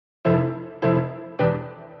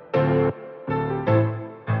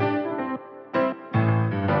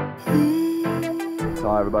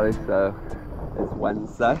Hi everybody, so it's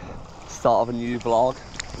Wednesday, start of a new vlog,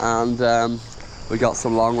 and we got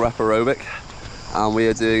some long rep aerobic, and we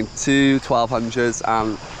are doing two 1200s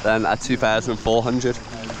and then a 2400.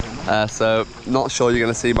 So not sure you're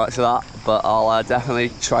going to see much of that, but I'll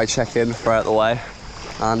definitely try check in throughout the way,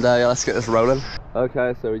 and yeah, let's get this rolling.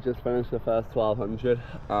 Okay, so we just finished the first 1200,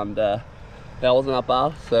 and that wasn't that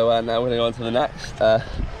bad, so now we're going to go on to the next.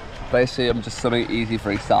 Basically, I'm just something easy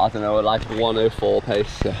for start, and I would like 104 pace.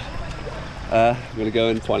 So, I'm going to go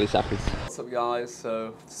in 20 seconds. What's up guys,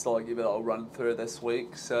 so just thought I'd give you a little run through this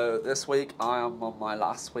week. So this week I am on my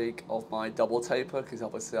last week of my double taper, because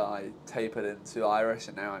obviously I tapered into Irish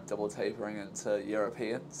and now I'm double tapering into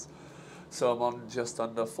Europeans. So I'm on just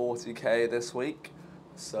under 40k this week,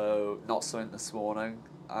 so not swimming this morning,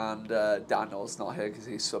 and Daniel's not here because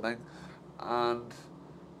he's swimming. And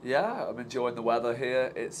yeah, I'm enjoying the weather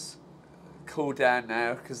here. It's cooled down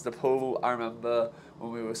now because the pool, I remember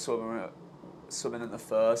when we were swimming in the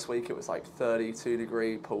first week, it was like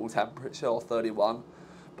 32-degree pool temperature, or 31,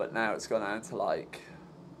 but now it's gone down to like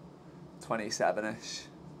 27ish.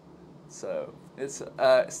 So it's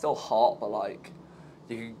still hot, but like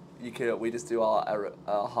we just do our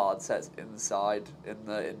hard sets inside in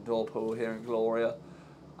the indoor pool here in Gloria,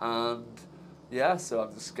 and yeah, so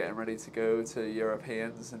I'm just getting ready to go to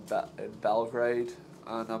Europeans in Belgrade,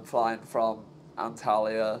 and I'm flying from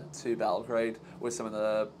Antalya to Belgrade with some of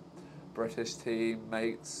the British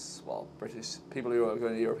teammates, well, British people who are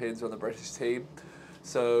going to Europeans are on the British team,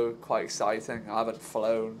 so quite exciting. I haven't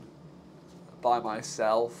flown by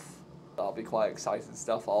myself. That'll be quite exciting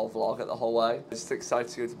stuff. I'll vlog it the whole way. Just excited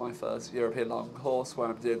to go to my first European long course where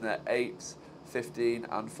I'm doing the 8, 15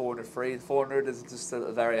 and 400 free. 400 is just at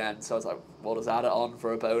the very end, so I was like, well, just add it on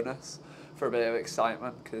for a bonus, for a bit of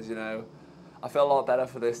excitement, because, you know, I feel a lot better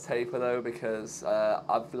for this taper though, because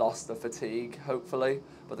I've lost the fatigue, hopefully,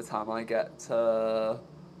 by the time I get to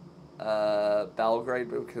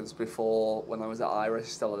Belgrade, because before, when I was at Irish,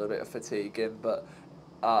 still had a bit of fatigue in, but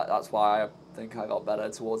that's why I think I got better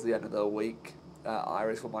towards the end of the week.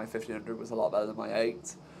 Irish with my 1500 was a lot better than my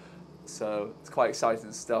 8. So it's quite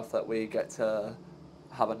exciting stuff that we get to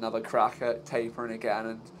have another crack at tapering again,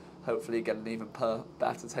 and hopefully get an even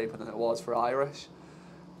better taper than it was for Irish.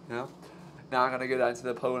 You know? Now I'm going to go down to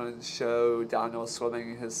the pool and show Daniel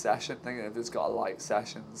swimming his session. I think I've just got a light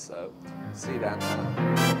session, so see you down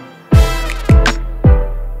there.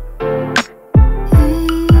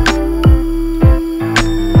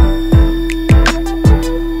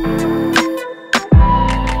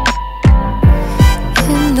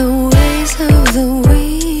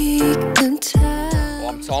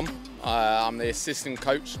 I'm the assistant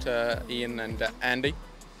coach to Ian and Andy.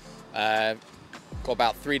 Got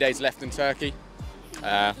about 3 days left in Turkey.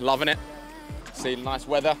 Loving it. See nice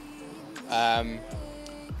weather. Got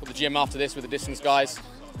the gym after this with the distance guys.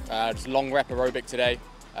 Just long rep aerobic today,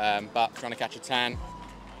 but trying to catch a tan.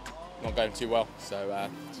 Not going too well. So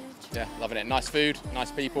yeah, loving it. Nice food,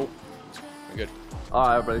 nice people. We're good.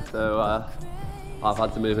 Alright everybody, so I've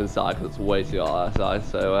had to move inside because it's way too hot outside.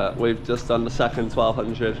 So we've just done the second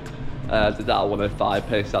 1200. Did that at 105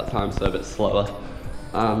 pace that time, so a bit slower.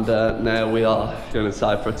 And now we are going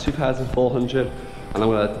inside for a 2400, and I'm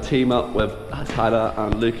going to team up with Tyler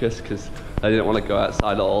and Lucas because they didn't want to go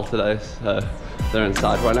outside at all today, so they're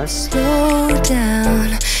inside right now. Slow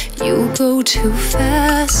down, you go too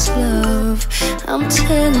fast, love. I'm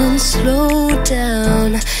telling, slow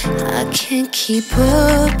down, I can't keep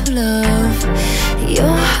up, love.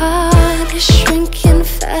 Your heart is shrinking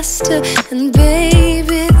faster, and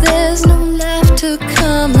baby, there's no laughter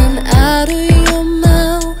coming out of your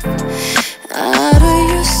mouth, out of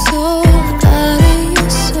your soul, out of your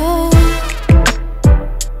soul.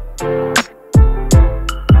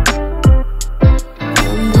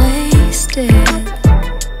 I'm wasted,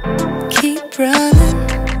 keep running,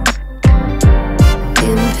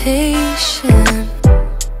 impatient,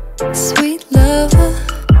 sweet lover.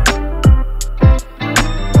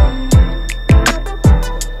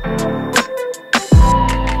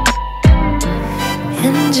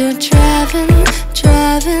 And you're driving,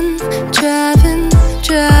 driving, driving,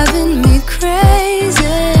 driving me crazy.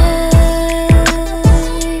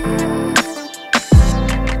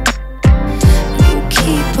 You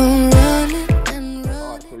keep on running and running.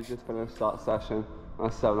 Alright, so we just finished that session on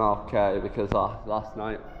 7.5k because last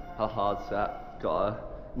night had a hard set. Got a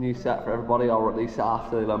new set for everybody. I'll release it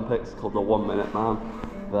after the Olympics called the 1 Minute Man,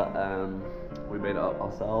 but we made it up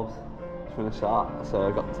ourselves. Finish that, so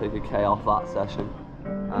I got to take a K off that session,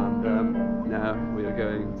 and now we are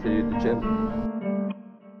going to the gym.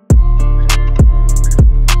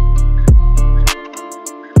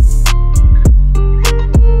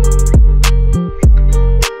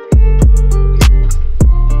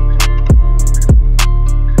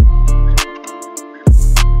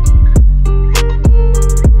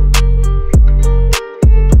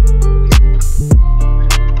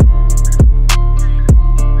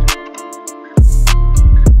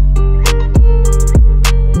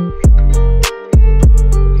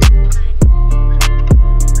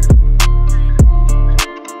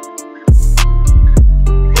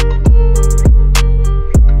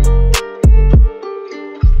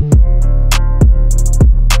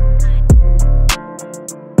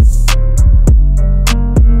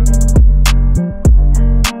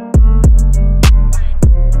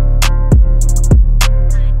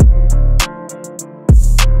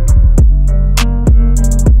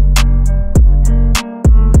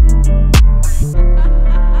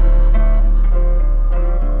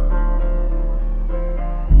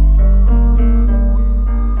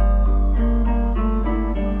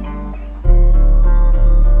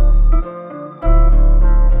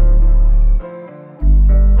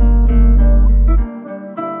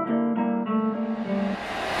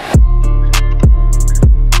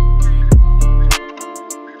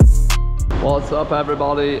 up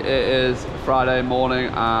everybody? It is Friday morning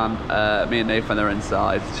and me and Nathan are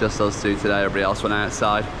inside. It's just us two today, everybody else went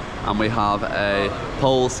outside. And we have a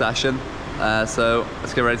pole session. So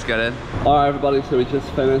let's get ready to get in. Alright everybody, so we just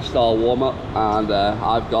finished our warm-up and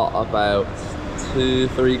I've got about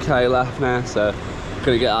 2-3k left now, so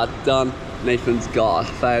gonna get that done. Nathan's got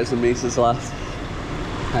 1,000 meters left.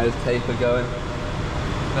 How's taper going?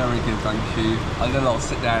 Very good, thank you. I did a little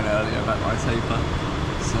sit down earlier about my taper,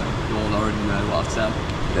 so you all already know what I've said.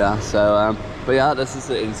 Yeah, so but yeah, this is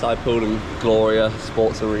the inside pool in Gloria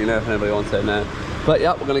Sports Arena if anybody wants to know. But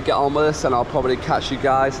yeah, we're gonna get on with this and I'll probably catch you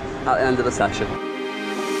guys at the end of the session.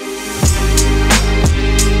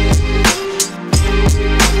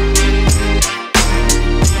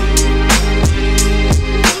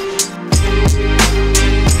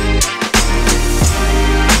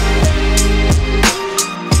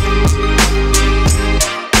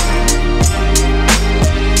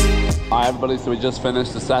 Hi everybody, so we just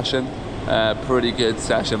finished the session. Pretty good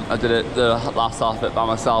session. I did it the last half of it by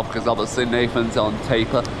myself because obviously Nathan's on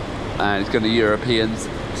taper and he's going to Europeans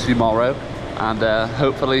tomorrow, and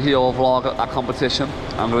hopefully he'll vlog at that competition.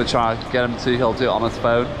 I'm going to try to get him to, he'll do it on his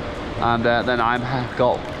phone, and then I've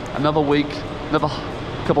got another week, another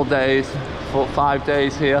couple days, 5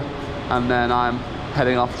 days here, and then I'm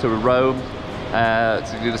heading off to Rome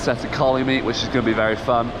to do the Set of Collie meet, which is going to be very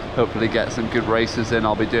fun. Hopefully get some good races in.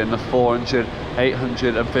 I'll be doing the 400,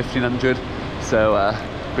 800 and 1500, so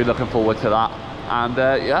be looking forward to that. And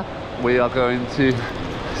yeah, we are going to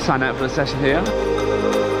sign out for the session here.